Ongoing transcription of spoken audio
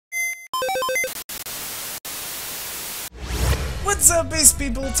What's up, Beast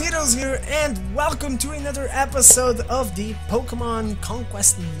People? Titos here, and welcome to another episode of the Pokemon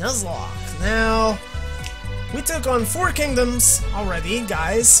Conquest Nuzlocke. Now, we took on 4 kingdoms already,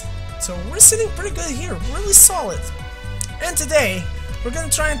 guys, so we're sitting pretty good here, really solid. And today, we're gonna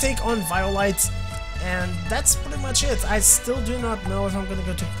try and take on Violite, and that's pretty much it. I still do not know if I'm gonna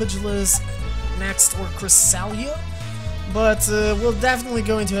go to Pugilus next or Chrysalia, but we'll definitely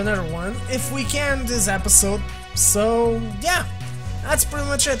go into another one if we can this episode. So yeah, that's pretty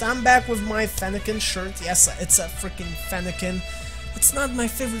much it. I'm back with my Fennekin shirt. Yes, it's a freaking Fennekin. It's not my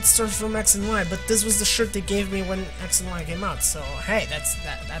favorite shirt from X and Y, but this was the shirt they gave me when X and Y came out. So hey,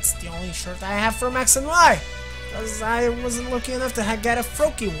 that's the only shirt I have from X and Y, because I wasn't lucky enough to get a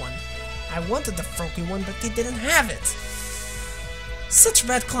Froakie one. I wanted the Froakie one, but they didn't have it. Such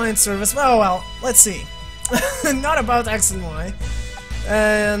bad client service. Well, let's see. Not about X and Y.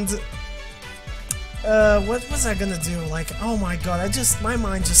 And what was I gonna do? Like, oh my god, my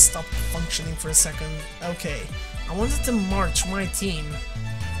mind just stopped functioning for a second. Okay, I wanted to march my team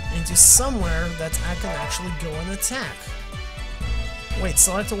into somewhere that I can actually go and attack. Wait,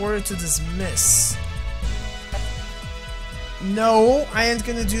 select a warrior to dismiss. No, I ain't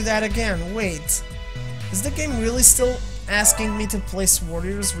gonna do that again. Wait, is the game really still asking me to place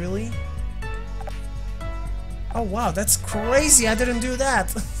warriors, really? Oh wow, that's crazy, I didn't do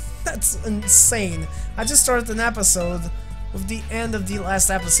that. That's insane. I just started an episode with the end of the last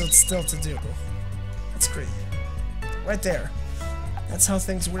episode still to do. That's great. Right there. That's how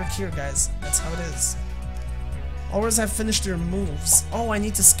things work here, guys. That's how it is. Always have finished their moves. Oh, I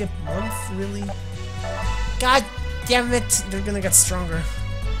need to skip month? Really? God damn it! They're gonna get stronger.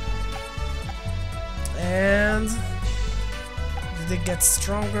 And did they get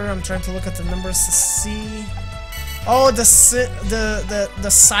stronger? I'm trying to look at the numbers to see. Oh, the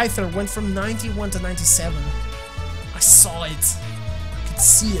Scyther went from 91 to 97. I saw it. I could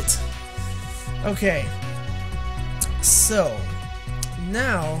see it. Okay. So,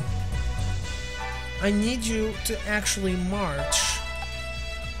 now, I need you to actually march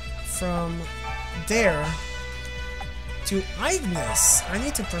from there to Ignis. I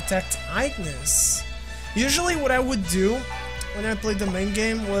need to protect Ignis. Usually what I would do when I played the main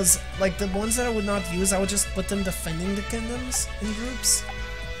game was, like, the ones that I would not use, I would just put them defending the kingdoms in groups.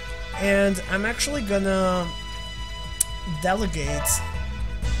 And I'm actually gonna delegate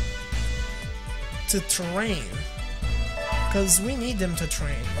to train, because we need them to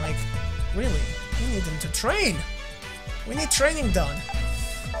train. Like, really, we need them to train. We need training done.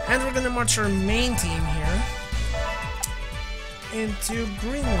 And we're gonna march our main team here into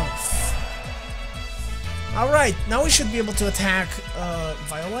Greenleaf. Alright, now we should be able to attack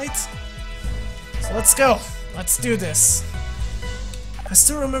Violite. So let's go. Let's do this. I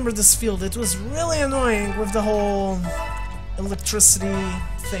still remember this field. It was really annoying with the whole electricity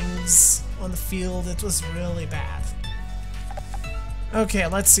things on the field. It was really bad. Okay,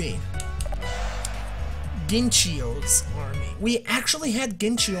 let's see. Ginchio's army. We actually had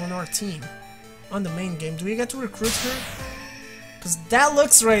Ginchio on our team on the main game. Do we get to recruit her? Because that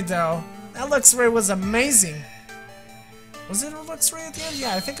looks right, though. That Luxray was amazing. Was it a Luxray at the end?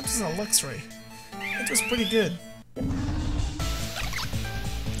 Yeah, I think it was a Luxray. It was pretty good.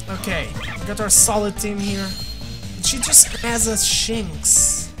 Okay, we got our solid team here. She just has a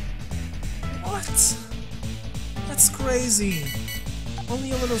Shinx. What? That's crazy.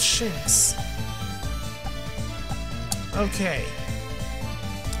 Only a little Shinx. Okay.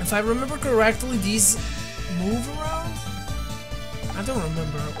 If I remember correctly, these move around? I don't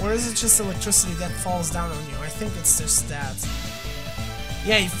remember. Or is it just electricity that falls down on you? I think it's just that.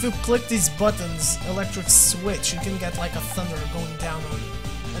 Yeah, if you click these buttons, electric switch, you can get like a thunder going down on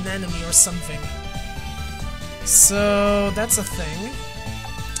an enemy or something. So, that's a thing.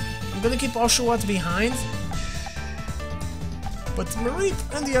 I'm gonna keep Oshawott behind. But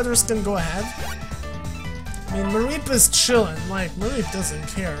Mareep and the others can go ahead. I mean, Mareep is chilling. Like, Mareep doesn't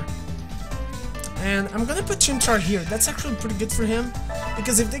care. And I'm gonna put Chimchar here. That's actually pretty good for him,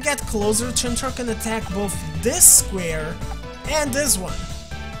 because if they get closer, Chimchar can attack both this square and this one,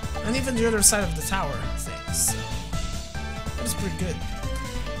 and even the other side of the tower thing. So that's pretty good.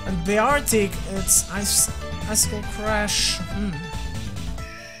 And Beartic, it's Icicle Crash.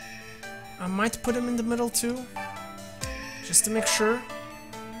 I might put him in the middle too, just to make sure.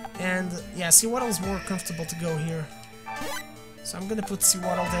 And yeah, Seawaddle's more comfortable to go here, so I'm gonna put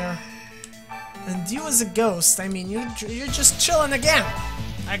Seawaddle there. And you as a ghost, I mean, you're just chilling again.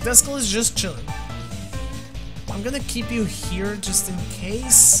 Like, Duskull is just chilling. I'm gonna keep you here just in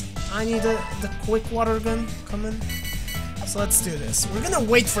case I need the quick water gun coming. So let's do this. We're gonna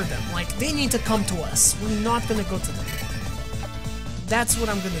wait for them. Like, they need to come to us. We're not gonna go to them. that's what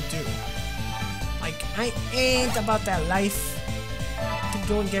I'm gonna do. Like, I ain't about that life to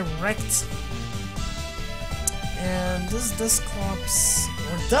go and get wrecked. And this Dusclops,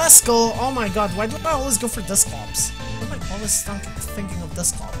 or Duskull, oh my god, why do I always go for Dusclops? Why am I always thinking of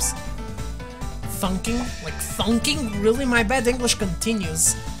Dusclops? Thunking? Like, thunking? Really? My bad English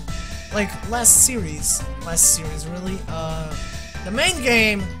continues. Like, last series, really, the main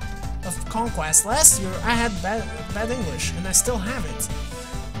game of Conquest, last year, I had bad English, and I still have it.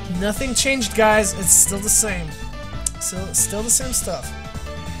 Nothing changed, guys, it's still the same. Still the same stuff.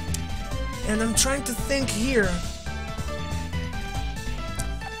 And I'm trying to think here,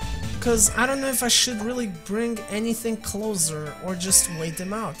 because I don't know if I should really bring anything closer or just wait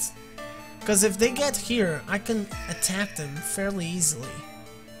them out. Because if they get here, I can attack them fairly easily.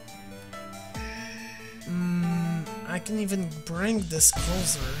 I can even bring this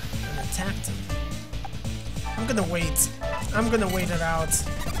closer and attack them. I'm gonna wait. I'm gonna wait it out.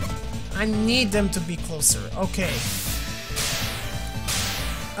 I need them to be closer. Okay.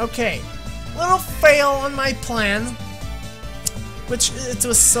 Okay. Little fail on my plan. Which, it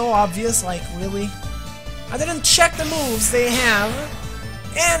was so obvious, like, really. I didn't check the moves they have.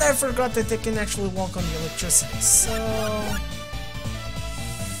 And I forgot that they can actually walk on the electricity. So...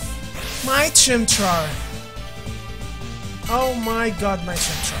 my Chimchar. Oh my god, my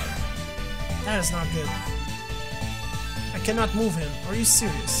Chimchar. That is not good. I cannot move him. Are you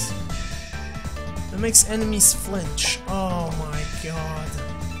serious? That makes enemies flinch. Oh my god.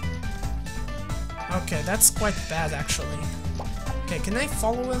 Okay, that's quite bad, actually. Okay, can I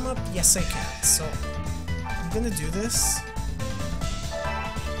follow him up? Yes, I can. So, I'm gonna do this.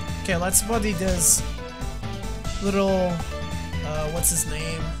 Okay, let's body this little, what's his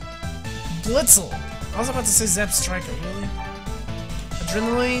name? Blitzel! I was about to say Zap Striker, really?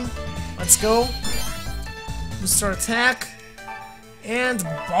 Adrenaline, let's go. Booster attack. And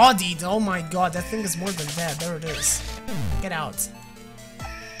bodied, oh my god, that thing is more than that, there it is. Get out.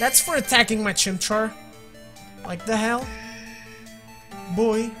 That's for attacking my Chimchar. Like the hell?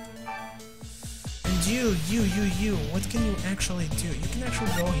 Boy. And you, what can you actually do? You can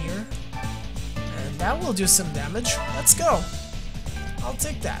actually go here. And that will do some damage. Let's go. I'll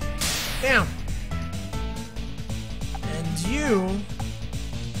take that. Bam. And you...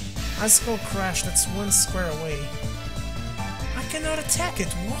 Icicle Crash, that's 1 square away. I cannot attack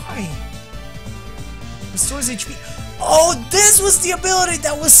it. Why? Restores HP. Oh, this was the ability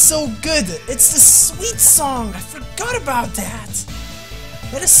that was so good. It's the Sweet Song. I forgot about that.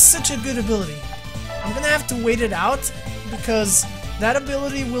 That is such a good ability. I'm gonna have to wait it out because that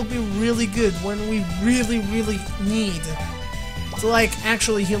ability will be really good when we really need to, like,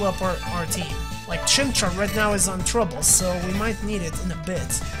 actually heal up our team. Like, Chimchar right now is on trouble, so we might need it in a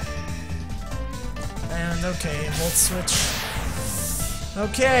bit. And okay, Volt Switch.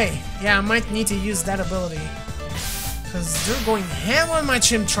 Okay, yeah, I might need to use that ability. Because they're going ham on my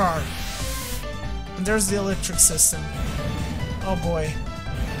Chimchar. And there's the electric system. Oh boy.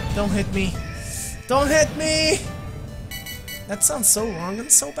 Don't hit me. Don't hit me! That sounds so wrong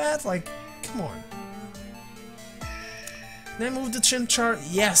and so bad. Like, come on. Can I move the Chimchar?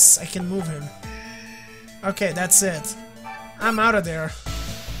 Yes, I can move him. Okay, that's it. I'm out of there.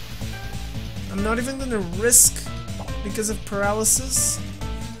 I'm not even gonna risk because of paralysis.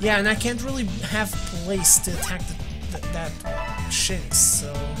 Yeah, and I can't really have place to attack that Shinx,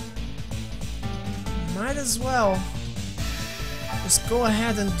 so... might as well just go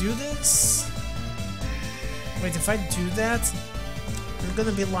ahead and do this. Wait, if I do that, they're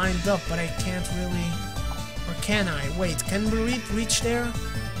gonna be lined up, but I can't really... or can I? Wait, can we reach there?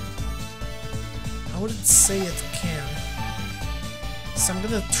 I wouldn't say it can. So I'm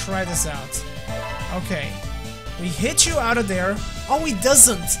gonna try this out. Okay. We hit you out of there. Oh, he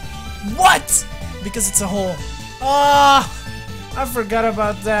doesn't! What?! Because it's a hole. Ah! I forgot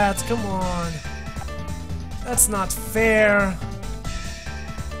about that. Come on. That's not fair.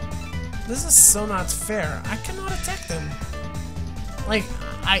 This is so not fair. I cannot attack them. Like,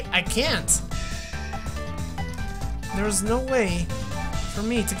 I can't. There's no way for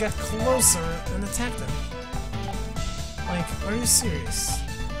me to get closer and attack them. Like, are you serious?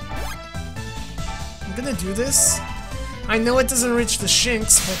 I'm gonna do this. I know it doesn't reach the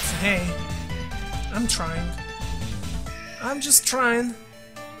Shinx, but hey, I'm trying. I'm just trying.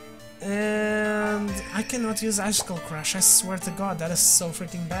 And I cannot use Icicle Crash, I swear to god, that is so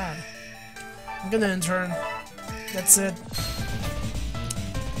freaking bad. I'm gonna end turn. That's it.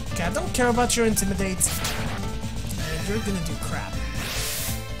 Okay, I don't care about your Intimidate. And you're gonna do crap.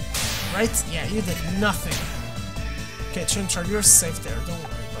 Right? Yeah, you did nothing. Okay, Chimchar, you're safe there. Don't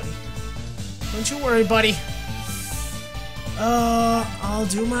worry, buddy. Don't you worry, buddy. I'll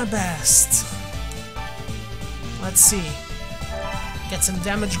do my best. Let's see. Get some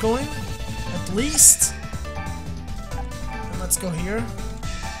damage going, at least. And let's go here.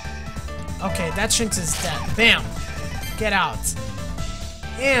 Okay, that Shinx is dead. Bam! Get out.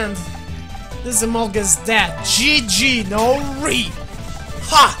 And this Emolga's dead. GG, no re!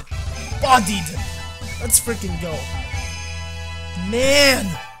 Ha! Bodied! Let's freaking go. Man!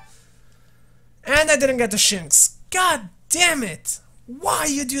 And I didn't get the Shinx. God damn it! Why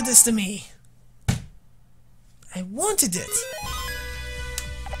you do this to me? I wanted it.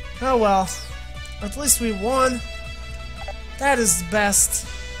 Oh well. At least we won. That is the best.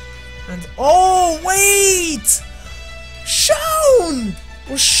 And oh wait! Sean!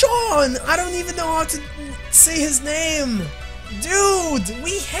 Or Sean! I don't even know how to say his name! Dude!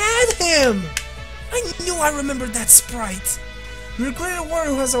 We had him! I knew I remembered that sprite! Your greater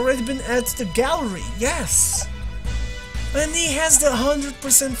warrior has already been added to the gallery, yes! And he has the 100%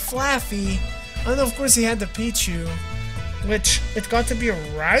 Flaffy, and of course he had the Pichu, which it got to be a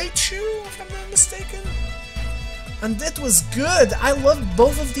Raichu, if I'm not mistaken? And that was good! I loved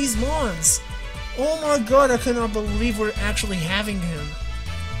both of these mons! Oh my god, I cannot believe we're actually having him.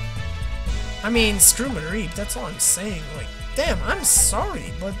 I mean, screw Mareep, that's all I'm saying. Like, damn, I'm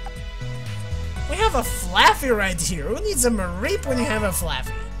sorry, but we have a Flaffy right here. Who needs a Mareep when you have a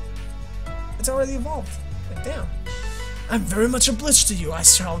Flaffy? It's already evolved. Like, damn. I'm very much obliged to you. I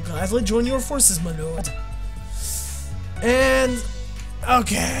shall gladly join your forces, my lord. And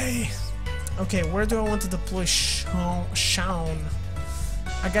okay. Okay, where do I want to deploy Shaun?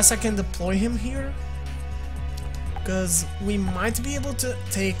 I guess I can deploy him here. Because we might be able to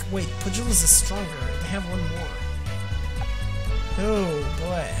take... Wait, Pugilus is stronger. They have one more. Oh,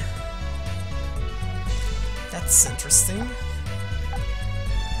 boy. That's interesting.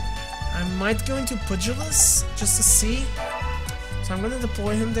 I might go into Pugilus just to see. So I'm going to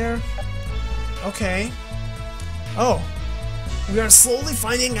deploy him there. Okay. Oh. We are slowly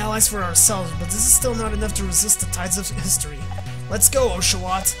finding allies for ourselves, but this is still not enough to resist the tides of history. Let's go,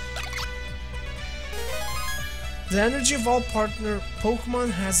 Oshawott! The energy of all partner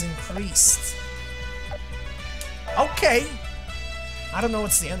Pokemon has increased. Okay. I don't know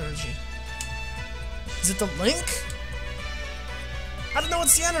what's the energy. Is it the link? I don't know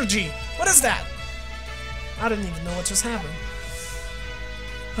what's the energy. What is that? I didn't even know what just happened.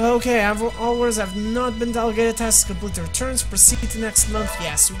 Okay, all warriors have not been delegated tasks to complete their turns. Proceed to next month.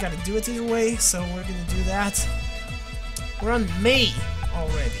 Yes, we gotta do it either way, so we're gonna do that. We're on May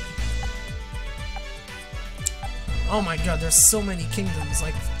already. Oh my god, there's so many kingdoms,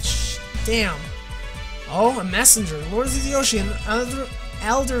 like, damn. Oh, a messenger. Lord Hideyoshi, an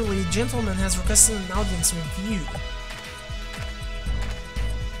elderly gentleman has requested an audience with you.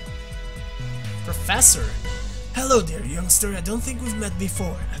 Professor. Hello there, youngster. I don't think we've met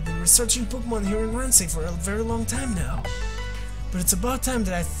before. I've been researching Pokemon here in Rensei for a very long time now. But it's about time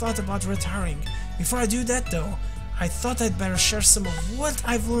that I thought about retiring. Before I do that, though, I thought I'd better share some of what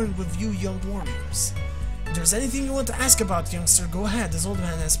I've learned with you young warriors. If there's anything you want to ask about, youngster, go ahead. This old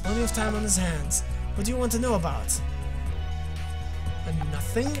man has plenty of time on his hands. What do you want to know about?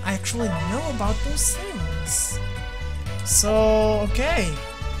 Nothing? I actually know about those things. So, okay.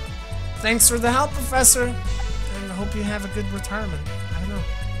 Thanks for the help, Professor. And I hope you have a good retirement. I don't know.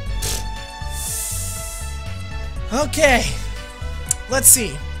 Okay. Let's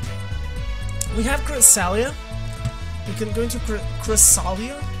see. We have Chrysalia. We can go into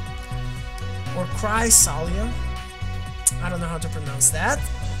Chrysalia. Or Chrysalia. I don't know how to pronounce that.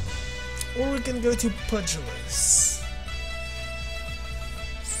 Or we can go to Pugilus.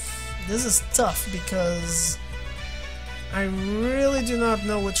 This is tough because I really do not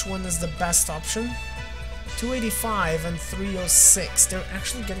know which one is the best option. 285 and 306. They're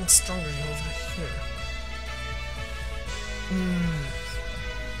actually getting stronger over here.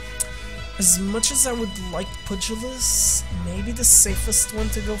 As much as I would like Pugilus, maybe the safest one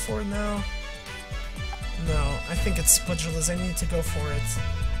to go for now. No, I think it's Pugilus. I need to go for it.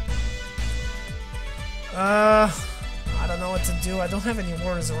 I don't know what to do. I don't have any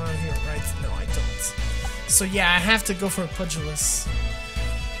warriors around here, right? No, I don't. So yeah, I have to go for Pugilus.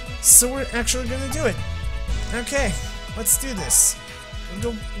 So we're actually gonna do it. Okay, let's do this.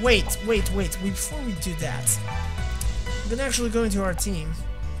 Wait. Before we do that, I'm gonna actually go into our team.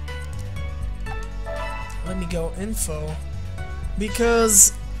 Let me go info.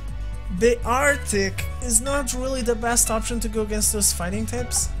 Because the Arctic is not really the best option to go against those fighting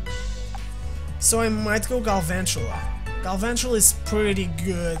types. So I might go Galvantula. Galvantula is pretty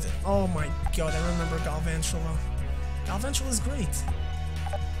good. Oh my god, I remember Galvantula. Galvantula is great.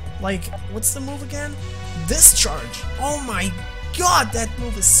 Like, what's the move again? Discharge. Oh my god, that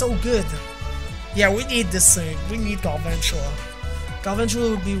move is so good. Yeah, we need this thing. We need Galvantula.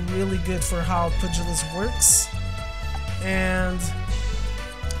 Galvantula would be really good for how Pugilus works. And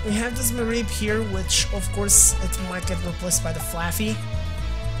we have this Mareep here, which of course it might get replaced by the Flaffy.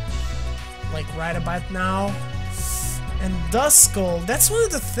 Like right about now. And Duskull, that's one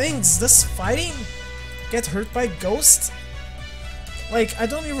of the things. Does fighting get hurt by Ghost? Like, I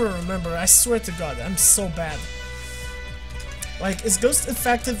don't even remember. I swear to god, I'm so bad. Like, is Ghost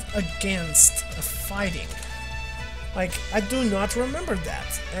effective against fighting? Like, I do not remember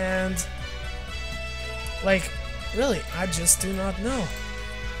that. And, like, really, I just do not know.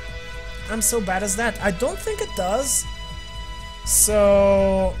 I'm so bad as that. I don't think it does.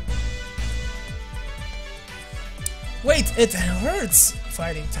 So... Wait, it hurts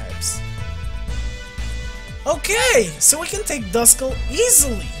fighting types. Okay, so we can take Duskull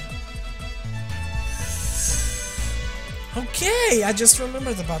easily. Okay, I just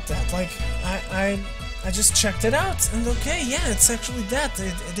remembered about that. Like, I just checked it out, and okay, yeah, it's actually that.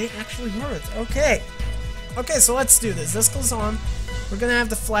 They actually hurt. Okay. Okay, so let's do this. Duskull's on. We're gonna have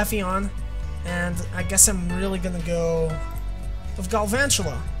the Flaffy on. And I guess I'm really gonna go with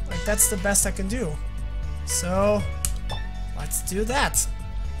Galvantula. Like, that's the best I can do. So, let's do that.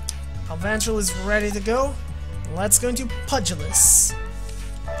 Galvantula is ready to go. Let's go into Pugilus.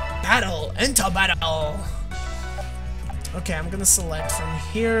 Battle! Into battle! Okay, I'm gonna select from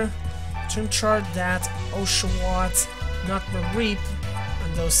here. Trim chart that, Oshawott, not Mareep,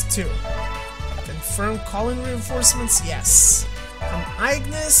 and those two. Confirm calling reinforcements, yes. From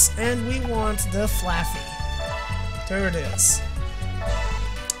Ignis, and we want the Flaffy. There it is.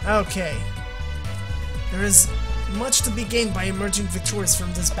 Okay. There is much to be gained by emerging victorious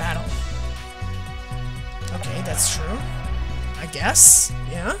from this battle. Okay, that's true. I guess.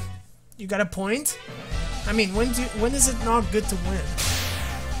 Yeah. You got a point. I mean, when is it not good to win?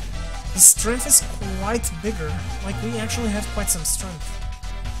 The strength is quite bigger. Like, we actually have quite some strength.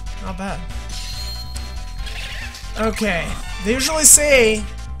 Not bad. Okay. They usually say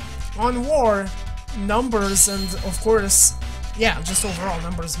on war, numbers and, of course, yeah, just overall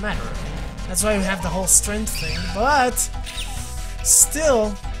numbers matter. That's why we have the whole strength thing, but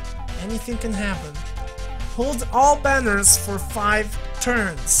still, anything can happen. Hold all banners for 5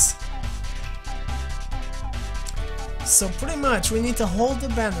 turns. So pretty much, we need to hold the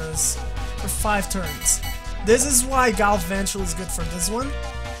banners for 5 turns. This is why Galvantula is good for this one,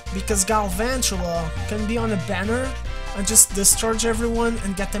 because Galvantula can be on a banner and just discharge everyone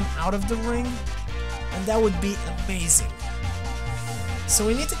and get them out of the ring, and that would be amazing. So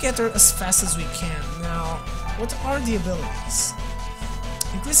we need to get her as fast as we can. Now, what are the abilities?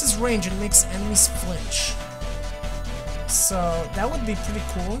 Increases range and makes enemies flinch. So that would be pretty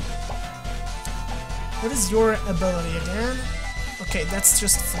cool. What is your ability again? Okay, that's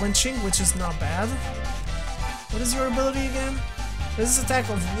just flinching, which is not bad. What is your ability again? This is attack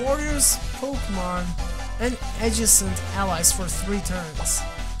of warriors, Pokemon, and adjacent allies for 3 turns.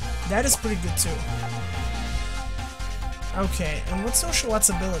 That is pretty good too. Okay, and what's Oshawott's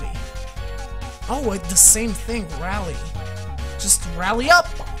ability? Oh, it's the same thing, rally. Just rally up!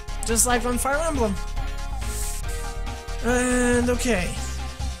 Just like on Fire Emblem. And okay.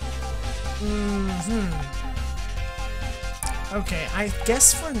 Okay, I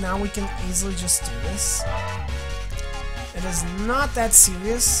guess for now we can easily just do this. It is not that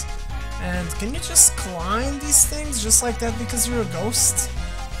serious. And can you just climb these things just like that because you're a ghost?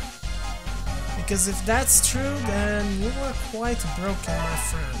 Because if that's true, then you are quite broken, my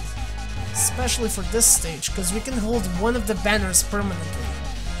friend. Especially for this stage, because we can hold one of the banners permanently.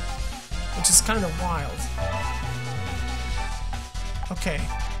 Which is kind of wild. Okay.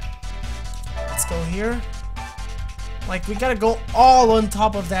 Let's go here. Like, we gotta go all on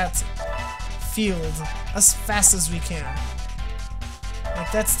top of that field as fast as we can.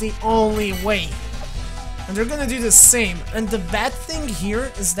 Like, that's the only way. And they're gonna do the same. And the bad thing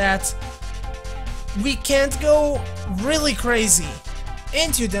here is that we can't go really crazy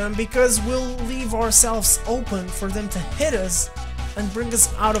into them because we'll leave ourselves open for them to hit us and bring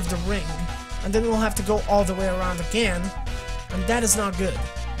us out of the ring. And then we'll have to go all the way around again. And that is not good.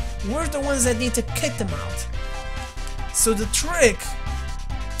 We're the ones that need to kick them out. So the trick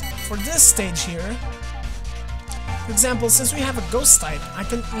for this stage here, for example, since we have a ghost type, I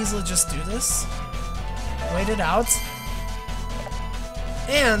can easily just do this. Wait it out.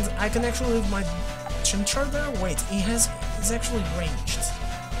 And I can actually leave my Chimchar there. Wait, he's actually ranged.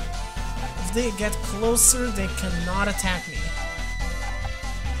 If they get closer, they cannot attack me.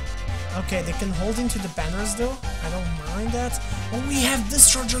 Okay, they can hold into the banners though. I don't mind that. Oh, we have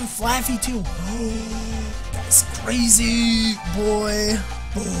Discharge on Flaffy too. Oh, that's crazy. Boy.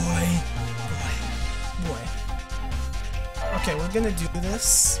 Okay, we're gonna do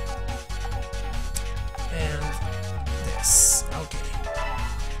this. And this. Okay.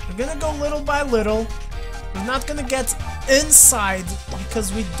 We're gonna go little by little. We're not gonna get inside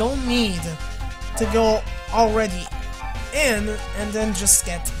because we don't need to go already in and then just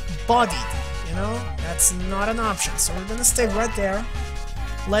get bodied, you know? That's not an option. So we're gonna stay right there.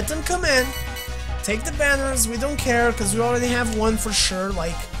 Let them come in. Take the banners. We don't care because we already have one for sure.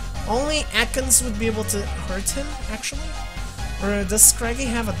 Like, only Ekans would be able to hurt him, actually. Or does Scraggy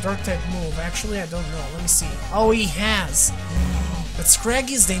have a dark type move? Actually, I don't know. Let me see. Oh, he has. But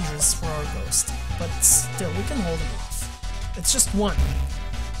Scraggy is dangerous for our ghost. But still, we can hold him off. It's just one.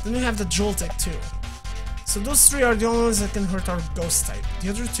 Then we have the Joltik too. So those three are the only ones that can hurt our ghost type. The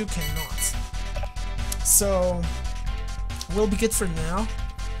other two cannot. So we'll be good for now.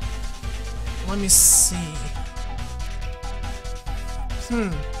 Let me see.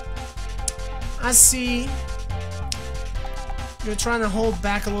 I see. You're trying to hold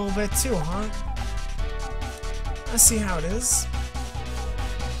back a little bit too, huh? I see how it is.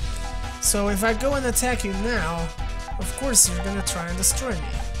 So if I go and attack you now, of course you're gonna try and destroy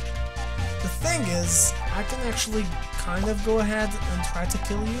me. The thing is, I can actually kind of go ahead and try to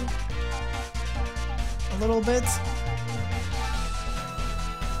kill you. A little bit.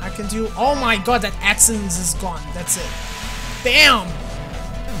 I can do... Oh my god, that Axons is gone. That's it. Bam!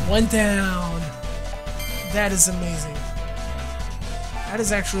 One down. That is amazing. That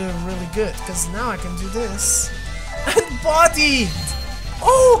is actually really good, because now I can do this. And bodied!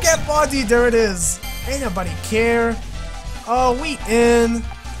 Oh, get bodied! There it is. Ain't nobody care. Oh, we in.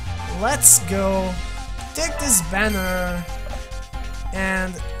 Let's go. Take this banner.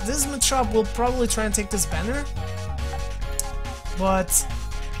 And this Machop will probably try and take this banner. But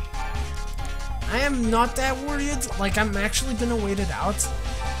I am not that worried. Like, I'm actually gonna wait it out.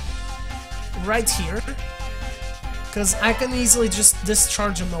 Right here. Because I can easily just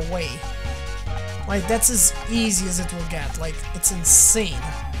discharge him away. Like, that's as easy as it will get. Like, it's insane.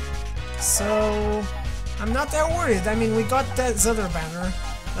 So, I'm not that worried. I mean, we got that other banner.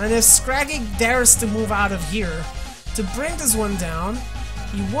 And if Scraggy dares to move out of here to bring this one down,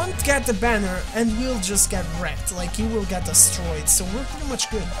 he won't get the banner and we'll just get wrecked. Like, he will get destroyed. So we're pretty much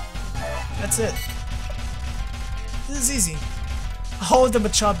good. That's it. This is easy. Oh, the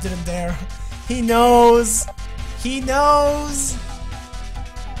Machop didn't dare. He knows. He knows!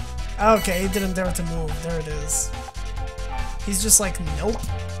 Okay, he didn't dare to move. There it is. He's just like, nope,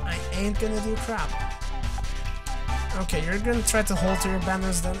 I ain't gonna do crap. Okay, you're gonna try to hold to your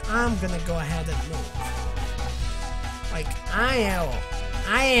banners, then I'm gonna go ahead and move. Like,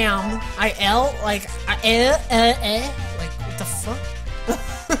 like, what the fuck?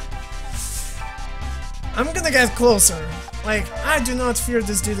 I'm gonna get closer. Like, I do not fear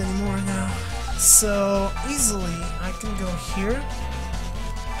this dude anymore now. So, easily, I can go here,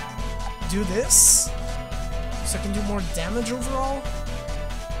 do this, so I can do more damage overall.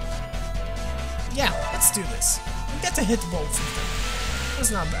 Yeah, let's do this. We get to hit both of them.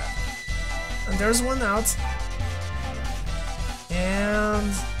 That's not bad. And there's one out.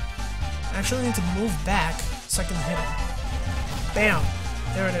 And I actually need to move back so I can hit him. Bam!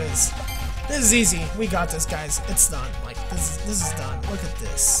 There it is. This is easy. We got this, guys. It's done. Like, this is done. Look at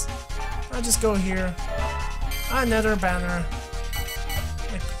this. I'll just go here. Another banner.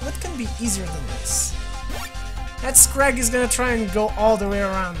 Like, what can be easier than this? That Scrag is gonna try and go all the way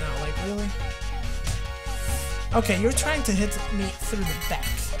around now. Like, really? Okay, you're trying to hit me through the back.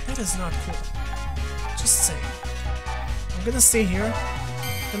 That is not cool. Just saying. I'm gonna stay here.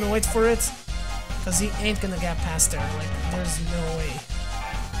 Gonna wait for it. Because he ain't gonna get past there. Like, there's no way.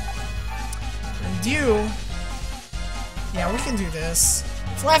 And you... Yeah, we can do this.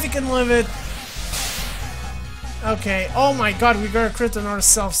 Flaffy can live it. Okay. Oh my god, we got a crit on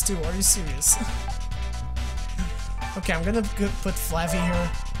ourselves too. Are you serious? Okay, I'm gonna put Flaffy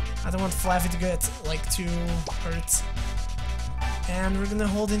here. I don't want Flaffy to get, like, too hurt. And we're gonna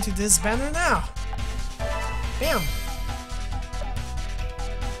hold into this banner now. Bam!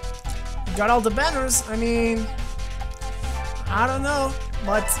 We got all the banners. I mean... I don't know.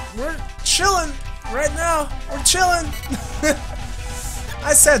 But we're chilling right now. We're chilling.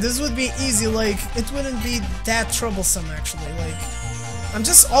 I said this would be easy, like, it wouldn't be that troublesome, actually, like, I'm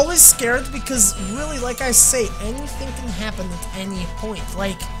just always scared because, really, like I say, anything can happen at any point,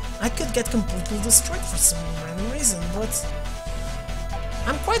 like, I could get completely destroyed for some random reason, but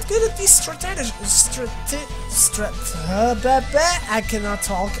I'm quite good at these strategy. I cannot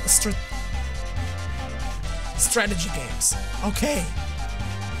talk. Strategy games. Okay.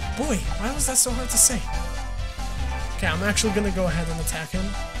 Boy, why was that so hard to say? Okay, I'm actually gonna go ahead and attack him.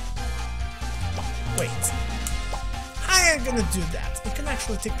 Wait. I ain't gonna do that. It can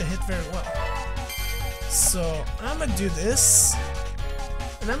actually take the hit very well. So, I'm gonna do this.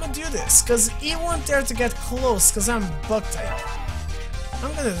 And I'm gonna do this, because he won't dare to get close, because I'm bug type.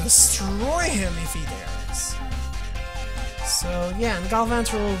 I'm gonna destroy him if he dares. So, yeah, and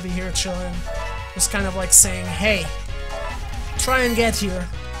Galvantula will be here chilling. Just kind of like saying, hey, try and get here,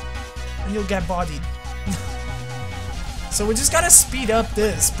 and you'll get bodied. So we just gotta speed up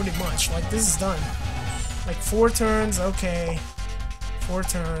this, pretty much. Like, this is done. Like, 4 turns, okay. 4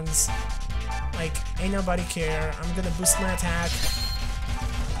 turns. Like, ain't nobody care. I'm gonna boost my attack.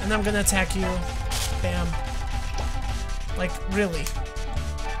 And I'm gonna attack you. Bam. Like, really.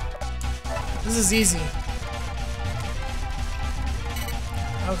 This is easy.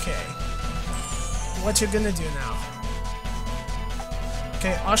 Okay. What you gonna do now?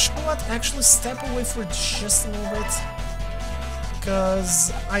 Okay, Oshawott, actually step away for just a little bit.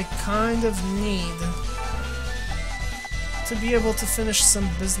 Because I kind of need to be able to finish some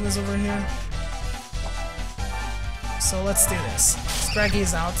business over here. So let's do this. Scraggy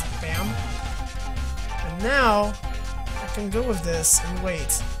is out. Bam. And now, I can go with this and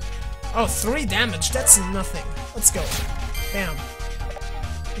wait. Oh, 3 damage. That's nothing. Let's go. Bam.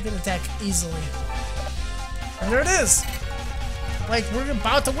 You can attack easily. And there it is. Like, we're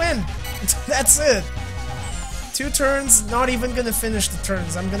about to win. That's it. 2 turns. Not even gonna finish the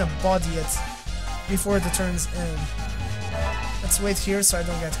turns. I'm gonna body it before the turns end. Let's wait here so I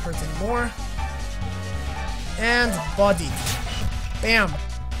don't get hurt anymore. And bodied. Bam.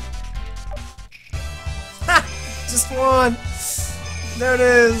 Ha! Just one. There it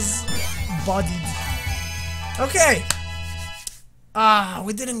is. Bodied. Okay. Ah,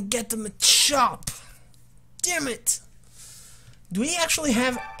 we didn't get them a chop. Damn it. Do we actually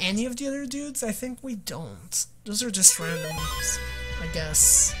have any of the other dudes? I think we don't. Those are just randoms, I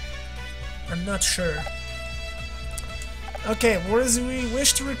guess. I'm not sure. Okay, where do we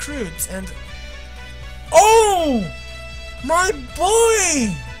wish to recruit? And oh! My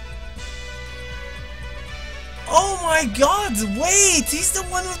boy! Oh my god, wait! He's the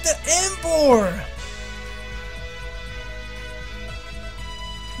one with the Embor!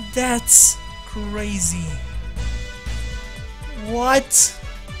 That's crazy. What?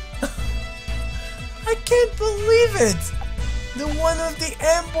 I can't believe it! The one with the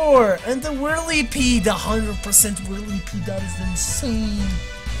Embor and the Whirlipede, the 100% Whirlipede, that is insane.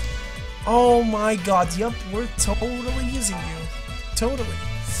 Oh my god, yup, we're totally using you. Totally.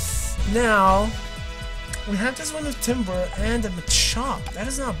 Now, we have this one with Timber and a Machop. That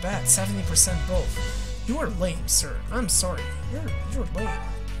is not bad, 70% both. You are lame, sir. I'm sorry. You're lame.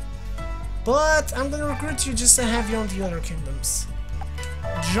 But I'm gonna recruit you just to have you on the other kingdoms.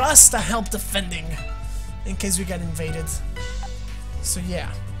 Just to help defending, in case we get invaded. So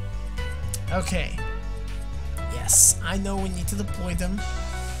yeah. Okay. Yes, I know we need to deploy them.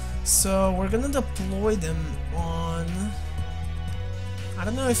 So we're gonna deploy them on... I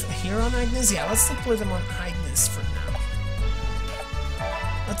don't know if here on Agnes? Yeah, let's deploy them on Agnes for now.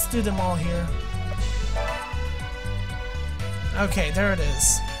 Let's do them all here. Okay, there it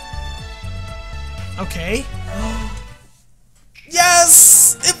is. Okay.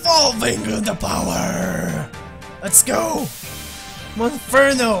 Yes! Evolving into power! Let's go!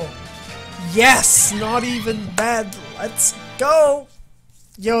 Monferno! Yes! Not even bad. Let's go!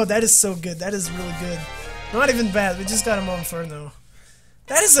 Yo, that is so good. That is really good. Not even bad. We just got a Monferno.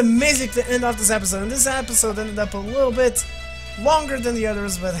 That is amazing to end off this episode. And this episode ended up a little bit longer than the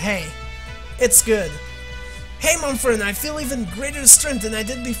others, but hey, it's good. Hey Monferno, I feel even greater strength than I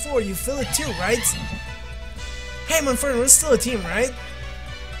did before. You feel it too, right? Hey Monferno, we're still a team, right?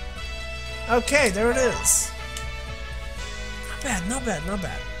 Okay, there it is. Not bad, not bad, not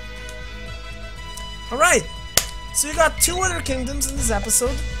bad. Alright, so we got 2 other kingdoms in this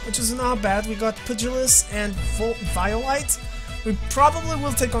episode, which is not bad. We got Pugilus and Violite. We probably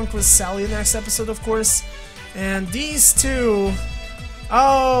will take on Cresselia next episode, of course. And these 2...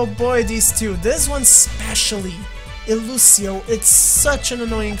 Oh boy, these 2. This one especially, Illucio, it's such an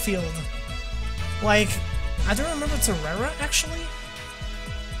annoying field. Like, I don't remember Terrera, actually.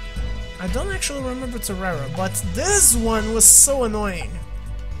 I don't actually remember Terrera, but this one was so annoying.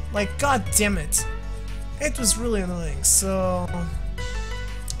 Like, god damn it. It was really annoying, so...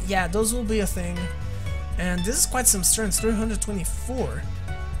 Yeah, those will be a thing. And this is quite some strength, 324.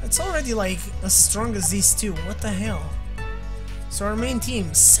 It's already, like, as strong as these 2. What the hell? So our main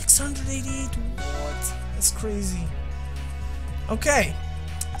team, 688, what? That's crazy. Okay,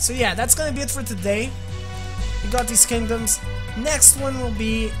 so yeah, that's gonna be it for today. We got these kingdoms. Next one will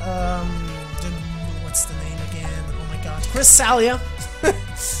be, what's the name again? Oh my god, Chrysalia.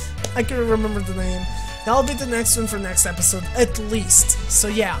 I couldn't remember the name. That'll be the next one for next episode, at least. So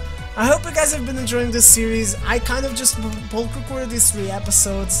yeah, I hope you guys have been enjoying this series. I kind of just bulk recorded these 3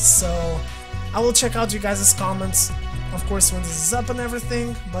 episodes, so I will check out you guys' comments, of course, when this is up and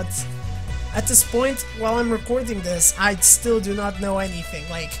everything, but at this point, while I'm recording this, I still do not know anything,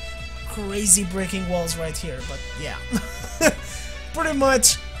 like crazy breaking walls right here, but yeah. Pretty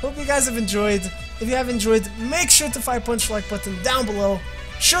much, hope you guys have enjoyed. If you have enjoyed, make sure to punch the like button down below,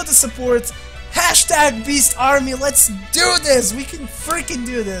 show the support, hashtag Beast Army, let's do this! We can freaking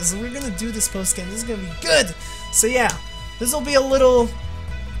do this, we're gonna do this post-game, this is gonna be good! So yeah, this will be a little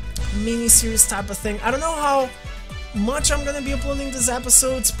mini-series type of thing. I don't know how much I'm gonna be uploading these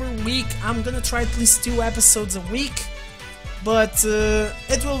episodes per week. I'm gonna try at least 2 episodes a week, but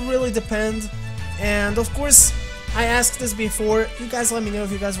it will really depend. And of course, I asked this before, you guys let me know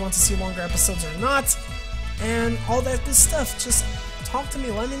if you guys want to see longer episodes or not, and all that good stuff. Just talk to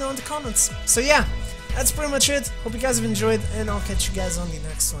me, let me know in the comments. So yeah, that's pretty much it. Hope you guys have enjoyed, and I'll catch you guys on the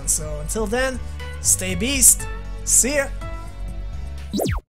next one. So until then, stay beast, see ya!